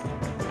ya.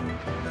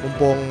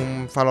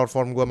 Mumpung valor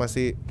form gue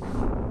masih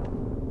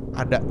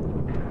ada.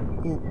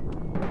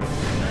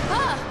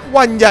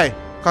 Wanjay,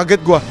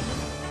 kaget gua.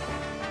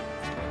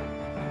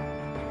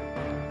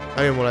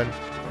 Ayo Mulan.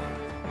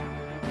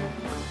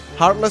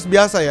 Heartless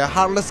biasa ya,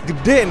 Heartless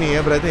gede nih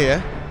ya berarti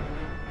ya.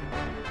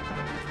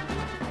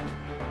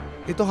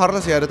 Itu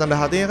Heartless ya, ada tanda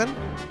hatinya kan?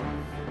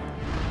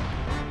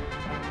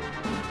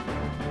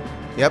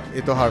 Yap,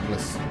 itu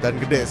Heartless dan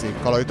gede sih.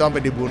 Kalau itu sampai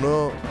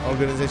dibunuh,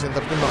 organization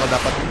tertentu bakal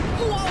dapat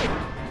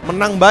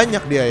menang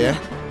banyak dia ya.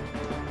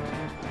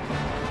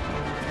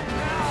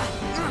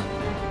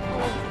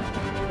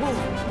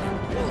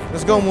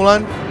 Let's go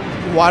Mulan.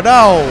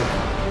 Wadaw.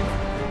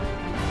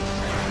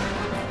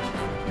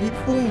 Di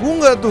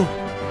punggung gak tuh?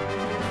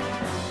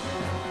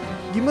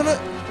 Gimana?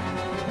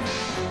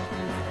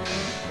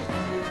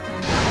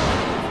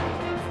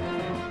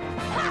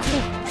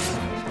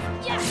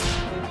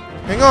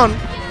 Hang on.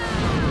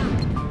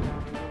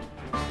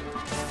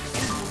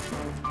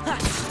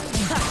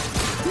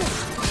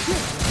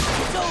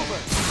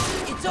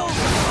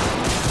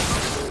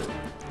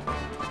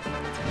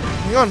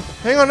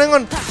 Hang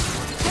on.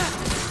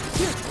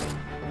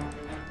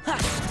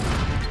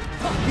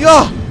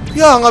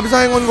 Ya, nggak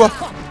bisa hang on gua.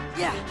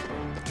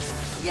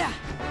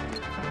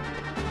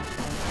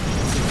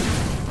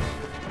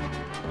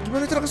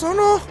 Gimana cara ke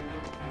sono?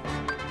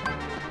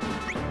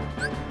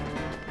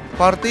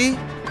 Party,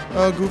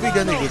 Goofy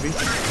ganti Goofy.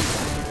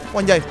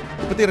 Wanjay,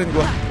 petirin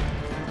gua.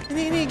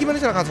 Ini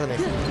gimana cara ke sana?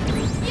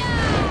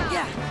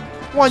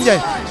 Wanjay.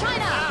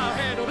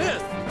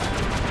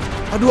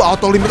 Aduh,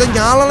 auto limitnya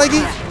nyala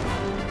lagi.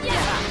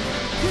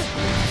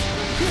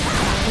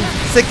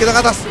 Sik, kita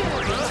ke atas.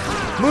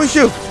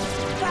 Musuh.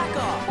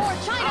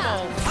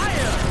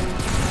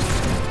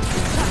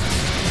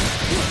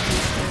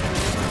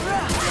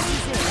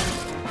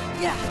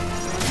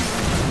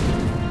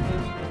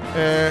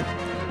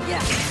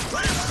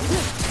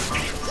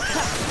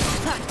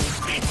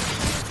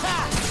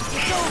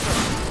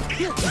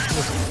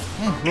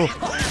 Loh.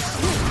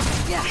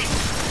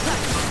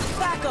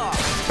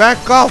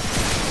 Back off.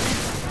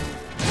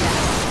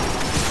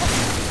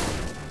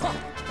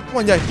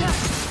 Wanjay.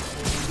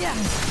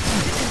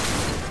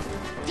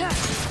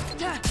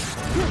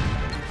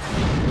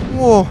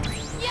 Wow.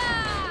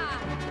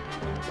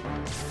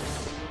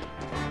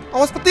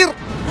 Awas petir.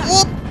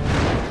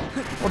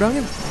 Udah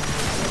angin.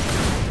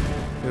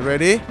 You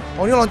ready?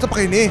 Oh, ini loncat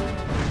pakai ini.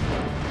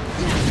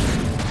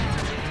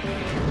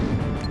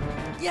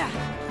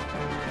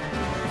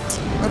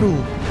 Aduh.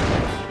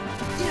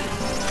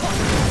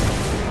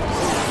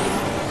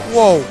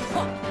 Wow.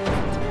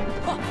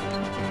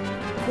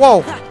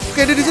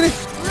 Oke, dia di sini.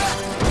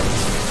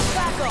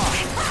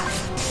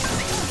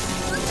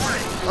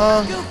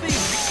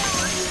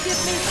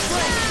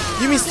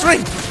 Give me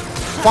strength.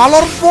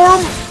 Valor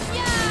form.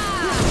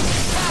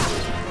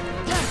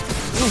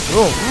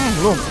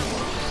 Loh.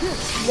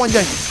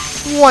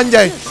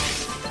 Wanjay.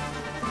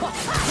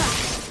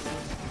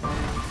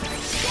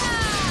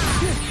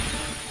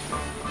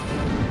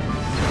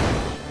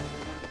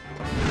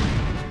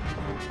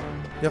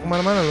 Ya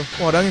kemana-mana loh.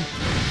 Wah, ada angin.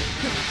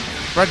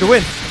 Ride the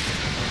wind.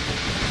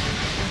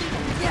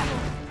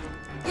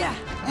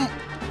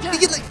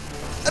 Dikit lagi.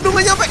 Aduh,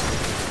 gak nyampe.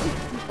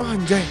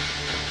 Anjay.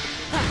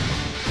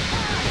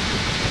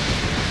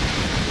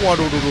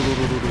 Waduh.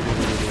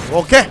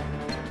 Oke.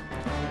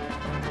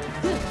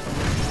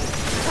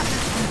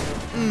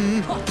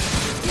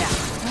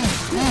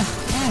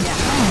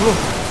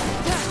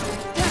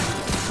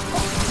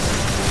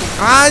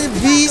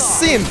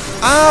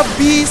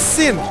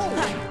 Abisin.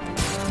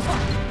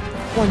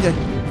 Anjay.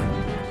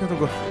 Itu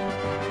gua.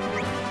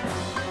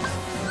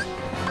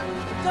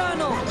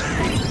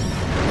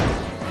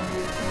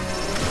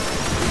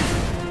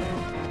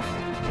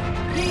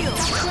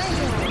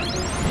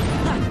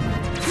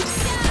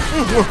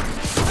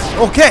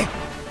 Oke.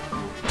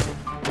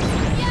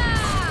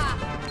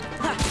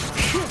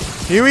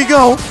 Here we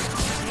go.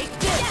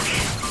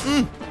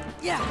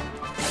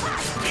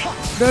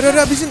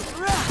 Udah habisin.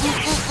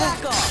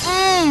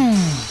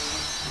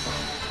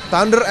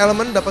 Thunder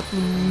element dapat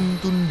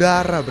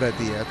tundara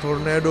berarti ya,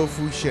 tornado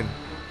fusion.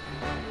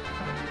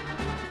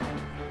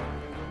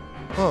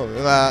 Oh,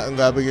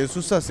 nggak begitu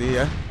susah sih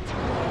ya.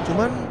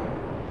 Cuman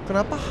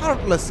kenapa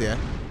heartless ya?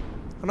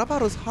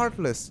 Kenapa harus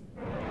heartless?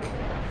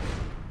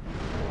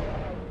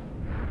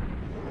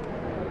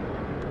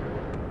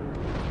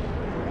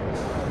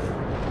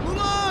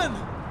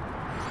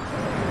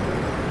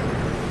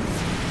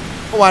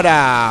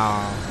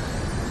 Wadaw.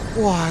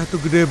 Wah, itu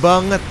gede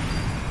banget.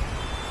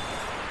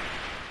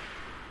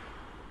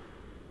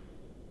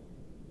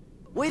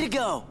 Way to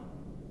go.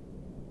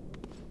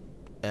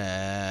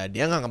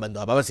 Dia nggak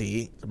ngebantu apa-apa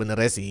sih,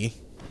 sebenarnya sih.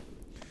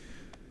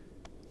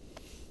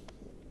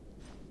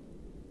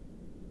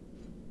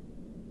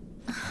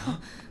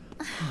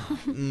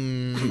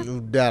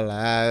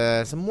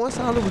 Udahlah, semua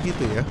selalu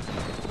begitu ya.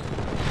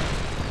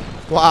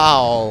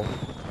 Wow.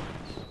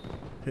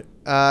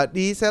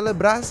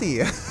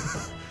 Diselebrasi ya.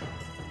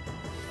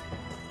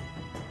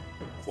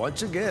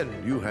 Once again,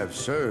 you have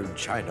served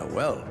China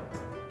well.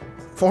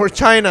 For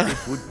China. It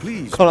would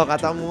please Kalau me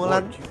kata to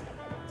Mulan. reward you.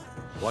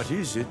 What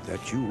is it that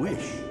you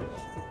wish?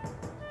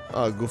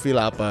 Goofy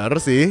lapar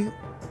sih.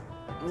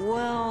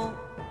 Well,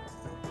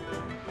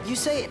 you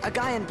say a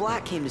guy in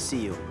black came to see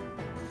you.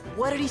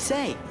 What did he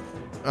say?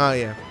 Oh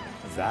yeah.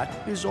 That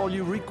is all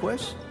you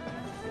request?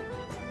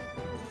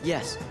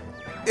 Yes.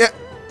 Ya.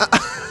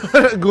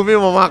 Goofy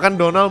mau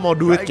makan, Donald mau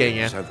duit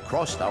kayaknya. Dragons have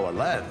crossed our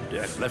land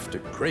and left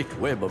a great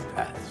web of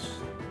paths.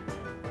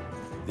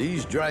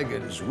 These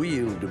dragons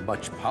wield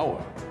much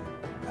power,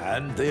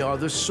 and they are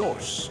the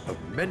source of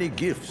many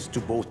gifts to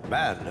both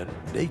man and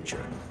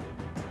nature.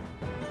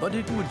 But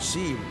it would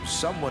seem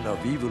someone of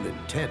evil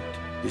intent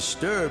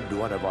disturbed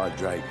one of our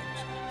dragons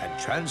and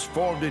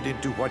transformed it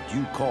into what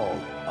you call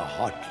a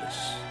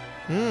heartless.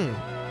 Hmm.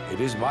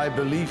 It is my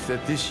belief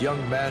that this young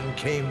man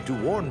came to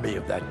warn me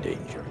of that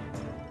danger.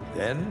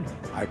 Then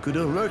I could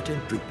alert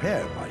and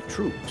prepare my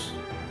troops.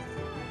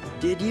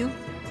 Did you?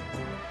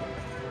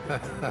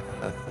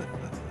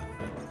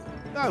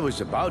 I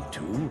was about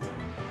to,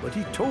 but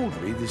he told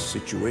me this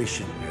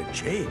situation had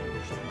changed.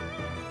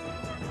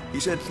 He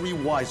said 3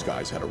 wise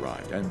guys had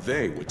arrived, and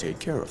they would take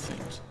care of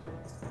things.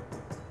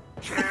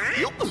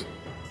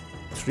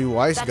 3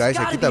 wise guys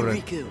ya kita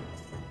berarti. Riku.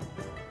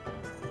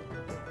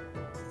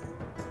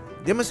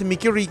 Dia masih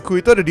mikir Riku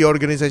itu ada di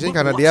organization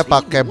karena dia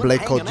pakai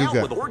black coat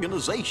juga.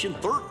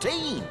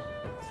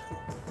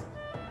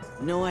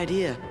 No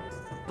idea.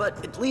 But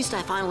at least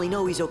I finally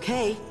know he's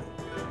okay.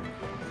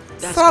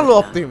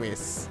 Selalu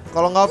optimis.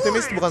 Kalau nggak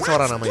optimis bukan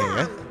Sora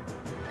namanya ya.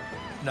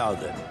 Now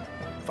then,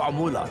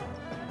 Pulhan,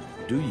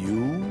 do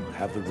you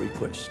have a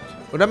request?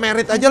 Udah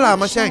merit aja lah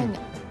sama Shang.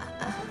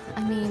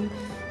 I mean,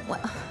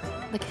 well,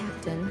 the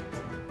captain.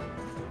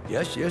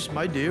 Yes,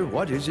 my dear.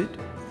 What is it?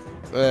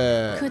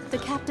 Could the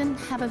captain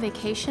have a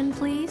vacation,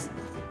 please?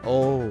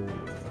 Oh,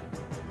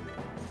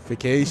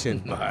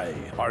 vacation. I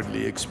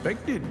hardly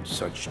expected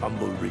such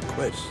humble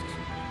request.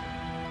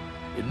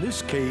 In this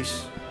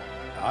case,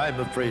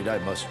 I'm afraid I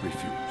must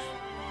refuse.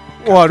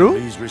 Waduh.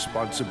 His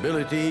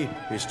responsibility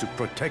is to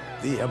protect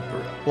the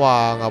emperor.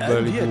 Wah, nggak boleh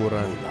And yet,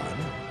 liburan. Pulhan,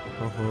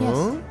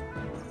 Yes.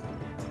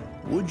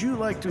 would you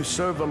like to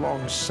serve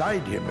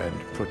alongside him and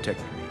protect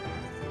me?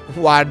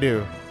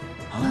 Waduh.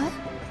 What?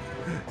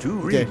 'Kay. 2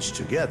 reeds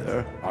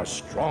together are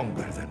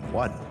stronger than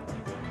 1.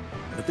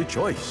 But the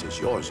choice is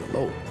yours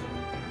alone.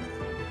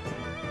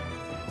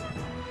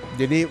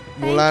 Jadi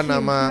Mulan Thank you,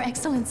 sama Your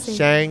Excellency.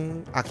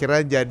 Shang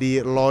akhirnya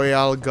jadi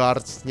loyal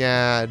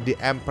guards-nya the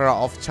Emperor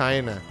of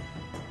China.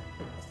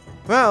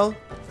 Well,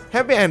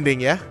 happy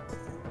ending ya.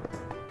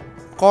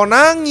 Kok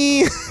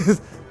nangis?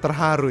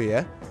 Terharu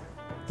ya.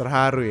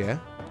 Terharu ya.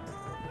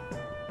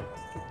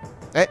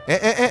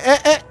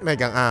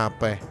 Megang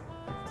apa?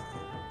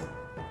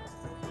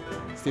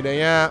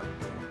 Setidaknya,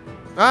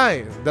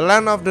 The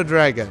Land of the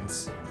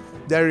Dragons.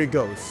 There it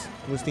goes.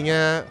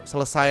 Mestinya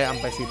selesai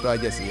sampai situ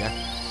aja sih ya.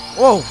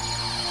 Wow.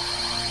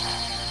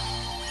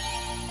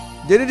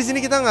 Jadi di sini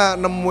kita nggak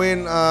nemuin,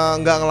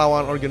 nggak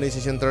ngelawan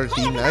Organization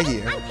 13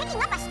 lagi ya. I'm picking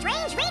up a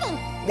strange reading.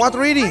 What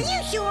reading? Are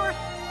you sure?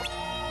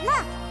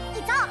 Look,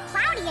 it's all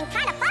cloudy and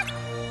kind of fuzzy.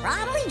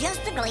 Probably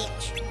just a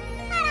glitch.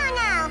 I don't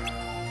know.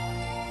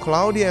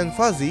 Cloudy and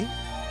fuzzy?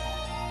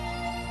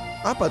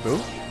 Apa tuh?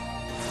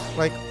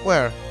 Like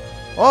where?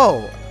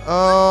 Oh,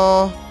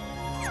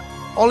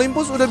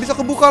 Olympus udah bisa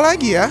kebuka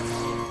lagi ya?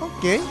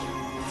 Oke.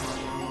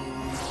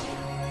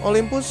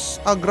 Olympus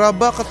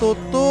Agraba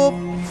ketutup.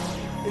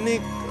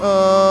 Ini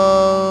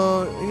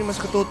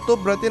masih ketutup.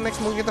 Berarti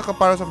next mungkin kita ke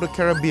Pirates of the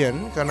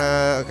Caribbean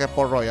karena kayak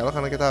Port Royal,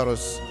 karena kita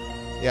harus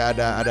ya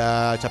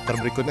ada chapter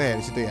berikutnya ya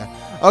di situ ya.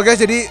 Oke,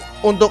 jadi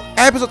untuk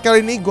episode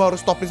kali ini gue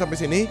harus stopin sampai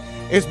sini.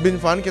 It's been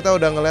fun. Kita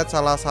udah ngeliat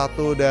salah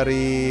satu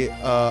dari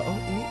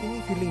ini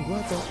feeling gue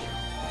atau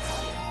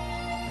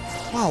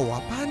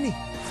wow, apa nih?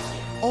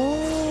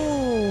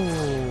 Oh,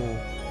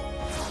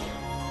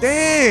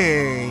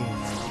 dang.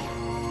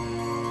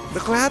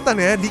 Udah kelihatan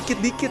ya,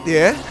 dikit-dikit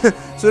ya.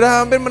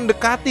 Sudah hampir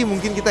mendekati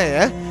mungkin kita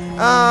ya.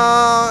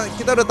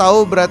 Kita udah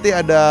tahu berarti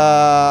ada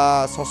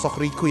sosok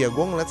Riku ya.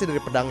 Gue ngeliat sih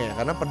dari pedangnya,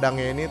 karena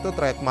pedangnya ini tuh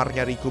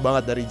trademarknya Riku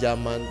banget dari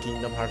zaman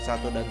Kingdom Hearts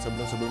 1 dan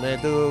sebelum-sebelumnya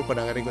itu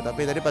pedangnya Riku.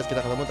 Tapi tadi pas kita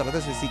ketemu ternyata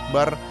si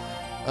Sigbar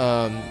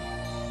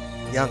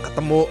yang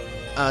ketemu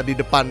di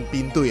depan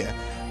pintu ya.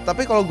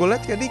 Tapi kalau gue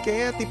lihat jadi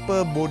kayaknya tipe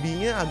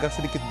bodinya agak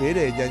sedikit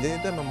beda ya. Jangan-jangan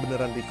itu emang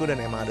beneran Riku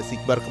dan emang ada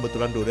Sigbar,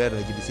 kebetulan Dora ada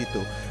lagi di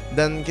situ.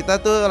 Dan kita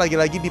tuh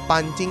lagi-lagi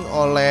dipancing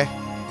oleh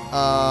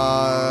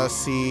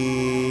si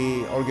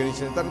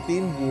Organization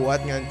 13 buat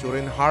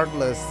ngancurin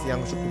Heartless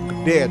yang cukup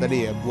gede ya tadi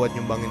ya, buat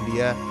nyumbangin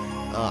dia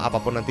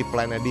apapun nanti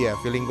plannya dia.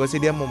 Feeling gue sih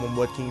dia mau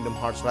membuat Kingdom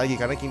Hearts lagi,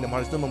 karena Kingdom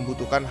Hearts itu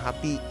membutuhkan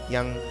hati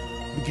yang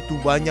begitu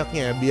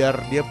banyaknya biar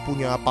dia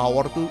punya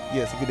power tuh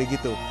ya segede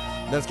gitu.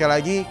 Dan sekali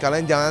lagi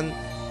kalian jangan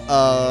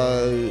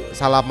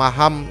salah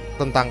paham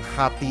tentang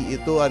hati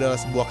itu adalah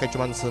sebuah kayak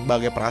cuman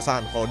sebagai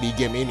perasaan. Kalau di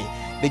game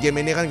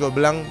ini kan gue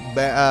bilang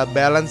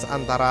balance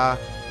antara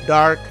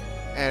dark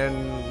and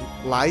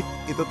light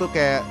itu tuh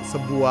kayak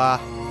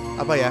sebuah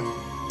apa ya,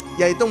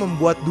 itu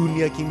membuat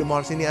dunia Kingdom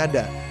Hearts ini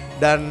ada,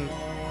 dan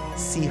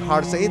si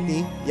Hearts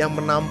ini yang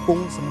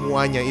menampung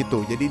semuanya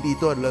itu. Jadi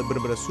itu adalah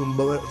benar-benar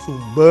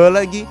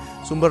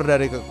sumber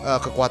dari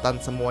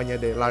kekuatan semuanya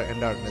dari Light and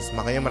Darkness.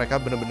 Makanya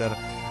mereka benar-benar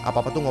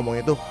apa-apa tuh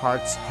ngomongnya tuh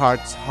hearts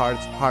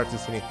di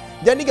sini.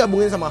 Jangan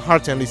digabungin sama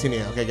hearts yang di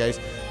sini ya. Oke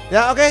guys.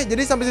 Ya oke,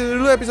 jadi sampai sini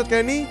dulu episode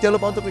kali ini. Jangan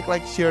lupa untuk klik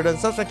like, share, dan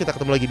subscribe. Kita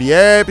ketemu lagi di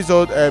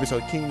episode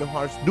Kingdom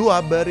Hearts 2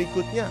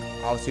 berikutnya.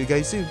 I'll see you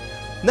guys soon.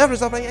 Never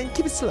stop playing and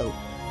keep it slow.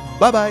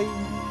 Bye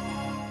bye.